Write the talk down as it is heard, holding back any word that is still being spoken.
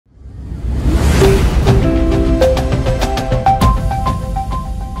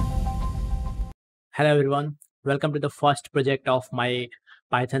Hello everyone, welcome to the first project of my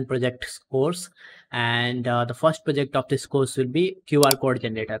Python project course, and the first project of this course will be QR code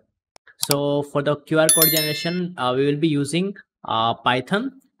generator. So for the QR code generation, we will be using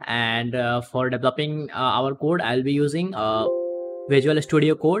Python, and for developing our code, I'll be using Visual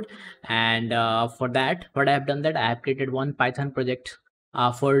Studio Code. And for that, what I have done that I have created one Python project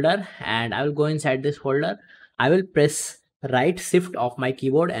folder, and I will go inside this folder. I will press right shift of my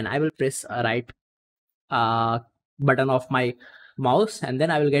keyboard, and I will press right button of my mouse, and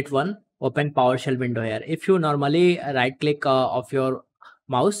then I will get one open PowerShell window here. If you normally right click of your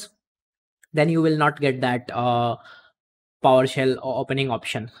mouse, then you will not get that PowerShell opening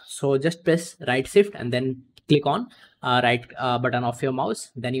option. So just press right shift and then click on right button of your mouse,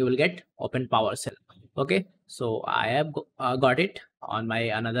 then you will get open PowerShell. Okay, so I have got it on my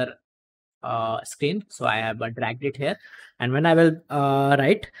another screen, so I have dragged it here, and when I will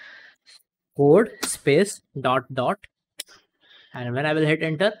write code space dot dot, and when I will hit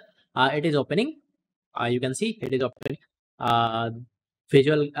enter, it is opening. You can see it is opening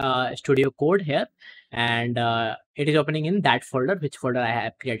Visual Studio Code here, and it is opening in that folder, which folder I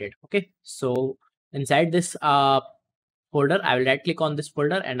have created. Okay, so inside this folder, I will right click on this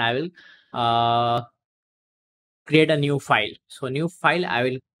folder, and I will create a new file. So new file, I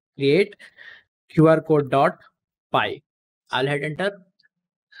will create qrcode.py. I'll hit enter.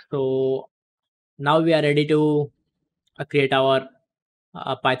 So now we are ready to create our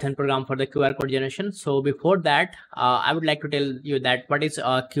Python program for the QR code generation. So before that, I would like to tell you that what is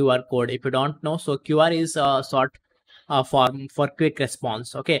a QR code. If you don't know, so QR is a short form for quick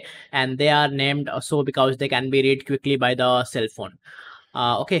response. Okay, and they are named so because they can be read quickly by the cell phone.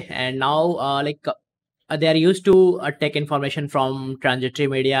 Okay, and now they are used to take information from transitory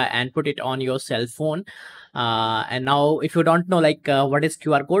media and put it on your cell phone. And now if you don't know what is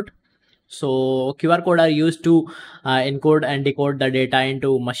QR code, so QR code are used to encode and decode the data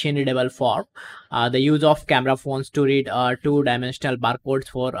into machine readable form. The use of camera phones to read two-dimensional barcodes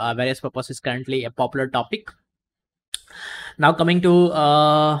for various purposes is currently a popular topic. Now coming to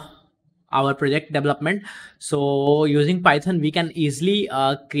our project development. So using Python, we can easily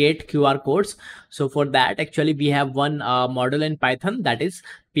create QR codes. So for that, actually we have one module in Python, that is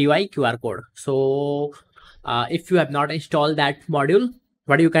py QR code. So if you have not installed that module,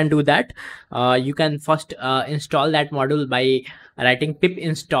 what you can do that you can first install that module by writing pip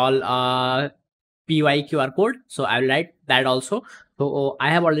install py QR code. So I will write that also. So I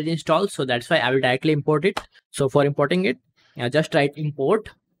have already installed, so that's why I will directly import it. So for importing it, just write import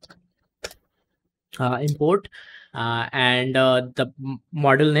and the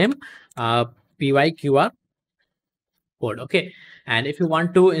module name py QR code. Okay, and if you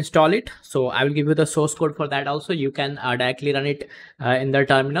want to install it, so I will give you the source code for that also. You can directly run it in the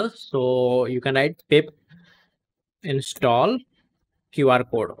terminal. So you can write pip install QR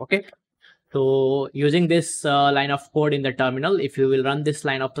code. Okay, so using this line of code in the terminal, if you will run this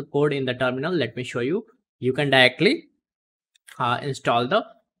line of the code in the terminal, let me show you. You can directly install the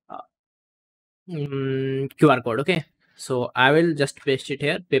QR code. Okay, so I will just paste it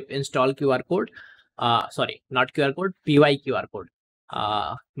here, pip install QR code. Sorry, not QR code, py QR code.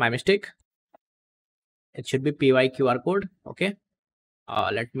 My mistake. It should be py QR code. Okay,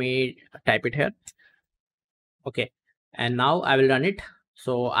 let me type it here. Okay, and now I will run it.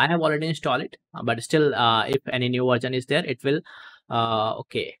 So I have already installed it, but still if any new version is there, it will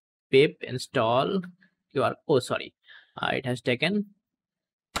okay, pip install QR. Oh, sorry, it has taken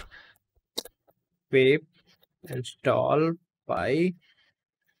pip install by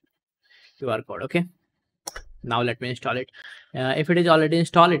QR code. Okay, now let me install it. If it is already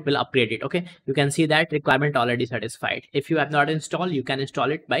installed, it will upgrade it. Okay, you can see that requirement already satisfied. If you have not installed, you can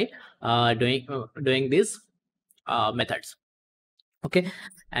install it by doing these methods. Okay,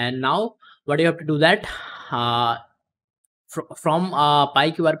 and now what you have to do that from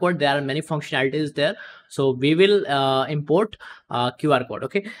py QR code, there are many functionalities there. So we will import QR code.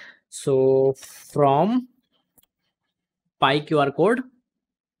 Okay, so from py QR code,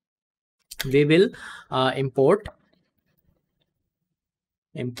 we will import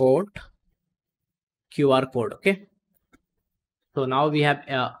QR code. Okay, so now we have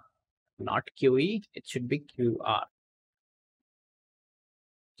not QE, it should be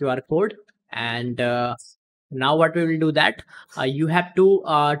QR code. And now what we will do that you have to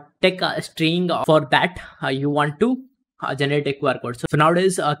take a string for that you want to generate a QR code. So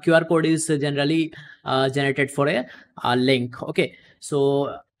nowadays QR code is generally generated for a link. Okay,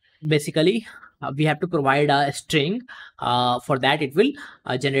 so basically we have to provide a string. For that it will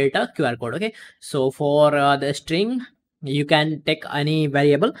generate a QR code. Okay, so for the string, you can take any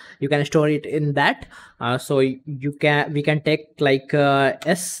variable, you can store it in that. So we can take like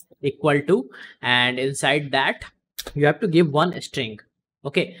s equal to, and inside that you have to give one string.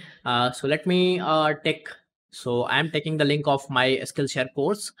 Okay, so let me take, so I'm taking the link of my Skillshare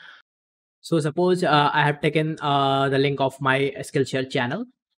course. So suppose I have taken the link of my Skillshare channel,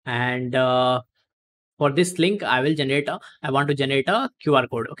 and for this link I want to generate a QR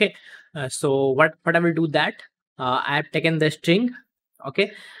code. Okay, so what I will do that, I have taken the string.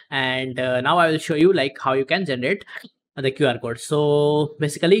 Okay, and now I will show you like how you can generate the QR code. So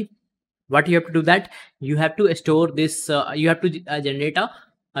basically what you have to do that, you have to store this, you have to generate a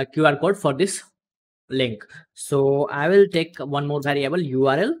QR code for this link. So I will take one more variable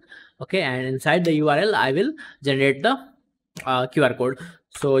URL. Okay, and inside the URL I will generate the QR code.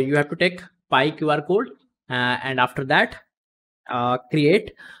 So you have to take py QR code, and after that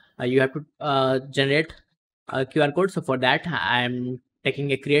create, you have to generate a QR code. So for that I'm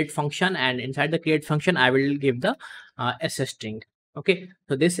taking a create function, and inside the create function I will give the s string. Okay,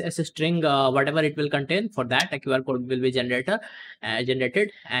 so this s string, whatever it will contain, for that a QR code will be generated,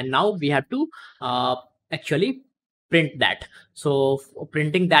 and now we have to actually print that. So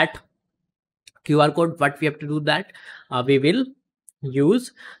printing that QR code, what we have to do that, we will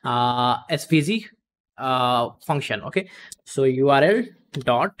use svg function. Okay, so url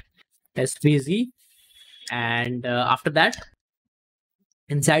dot svg, and after that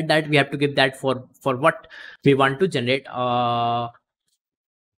inside that we have to give that for what we want to generate,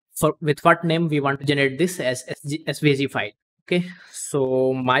 for with what name we want to generate this as svg file. Okay,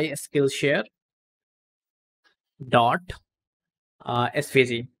 so my Skillshare dot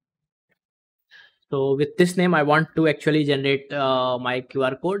svg. So with this name I want to actually generate my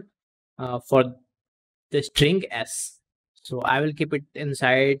QR code for the string s. So I will keep it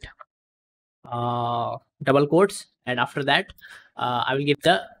inside double quotes, and after that I will give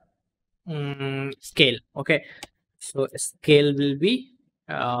the scale. Okay, so scale will be,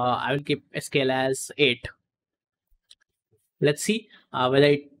 I will keep a scale as 8. Let's see whether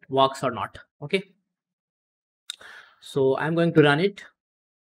it works or not. Okay, so I'm going to run it.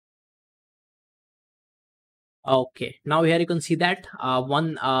 Okay, now here you can see that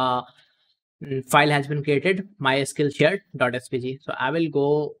one file has been created, my Skillshare.svg. So I will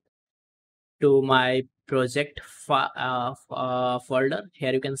go to my project folder.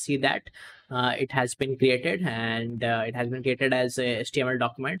 Here you can see that it has been created, and it has been created as a HTML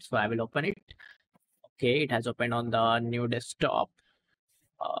document. So I will open it. Okay, it has opened on the new desktop.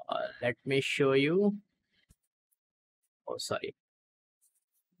 Let me show you. Oh, sorry.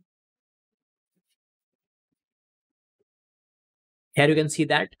 Here you can see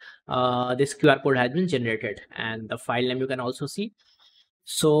that this QR code has been generated, and the file name you can also see.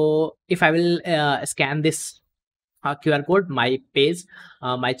 So if I will scan this QR code, my page,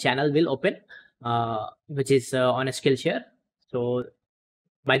 my channel will open, which is on a Skillshare. So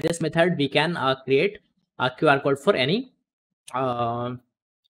by this method we can create a QR code for any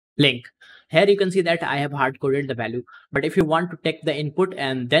link. Here you can see that I have hard coded the value, but if you want to take the input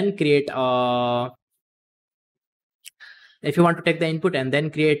and then create if you want to take the input and then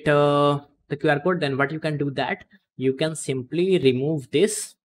create the QR code, then what you can do that, you can simply remove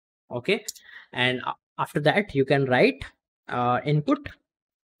this. Okay, and after that you can write input,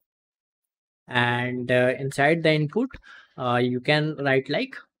 and inside the input you can write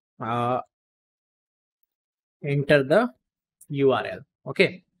like enter the URL.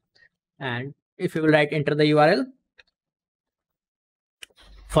 Okay, and if you will write enter the URL,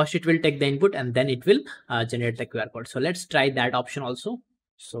 first it will take the input and then it will generate the QR code. So let's try that option also.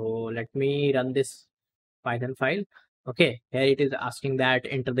 So let me run this Python file. Okay, here it is asking that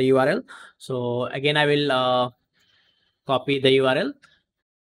enter the URL. So again I will copy the URL.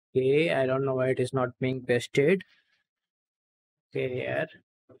 Okay, I don't know why it is not being pasted. Okay, here.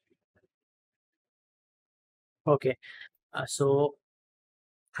 Okay, so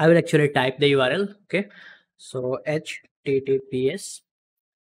I will actually type the URL. Okay, so https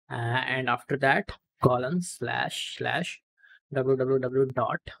and after that colon slash www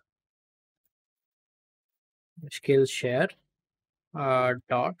dot skillshare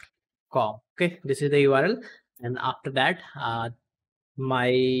dot com. Okay, this is the URL, and after that my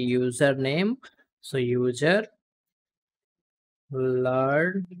username. So user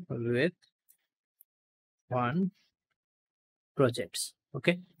learn with one projects.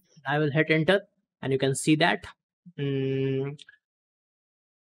 Okay, I will hit enter, and you can see that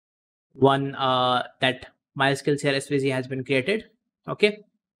one that my Skillshare SVG has been created. Okay,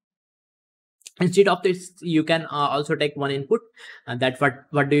 instead of this you can also take one input, and that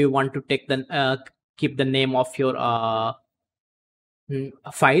what do you want to take the keep the name of your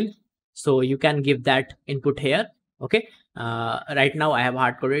file. So you can give that input here. Okay, right now I have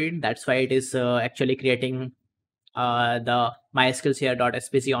hard coded it, that's why it is actually creating the mysql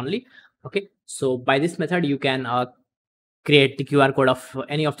here.spc only. Okay, so by this method you can create the QR code of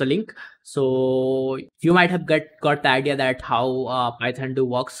any of the link. So you might have got the idea that how Python do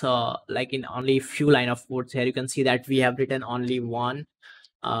works, like in only few line of codes. Here you can see that we have written only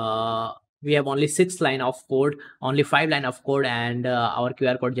we have only 6 line of code, only 5 line of code, and our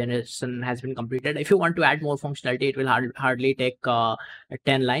QR code generation has been completed. If you want to add more functionality, it will hardly take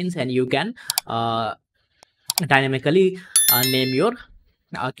 10 lines, and you can dynamically name your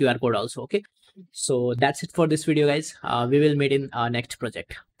QR code also. Okay, so that's it for this video, guys. We will meet in next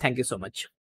project. Thank you so much.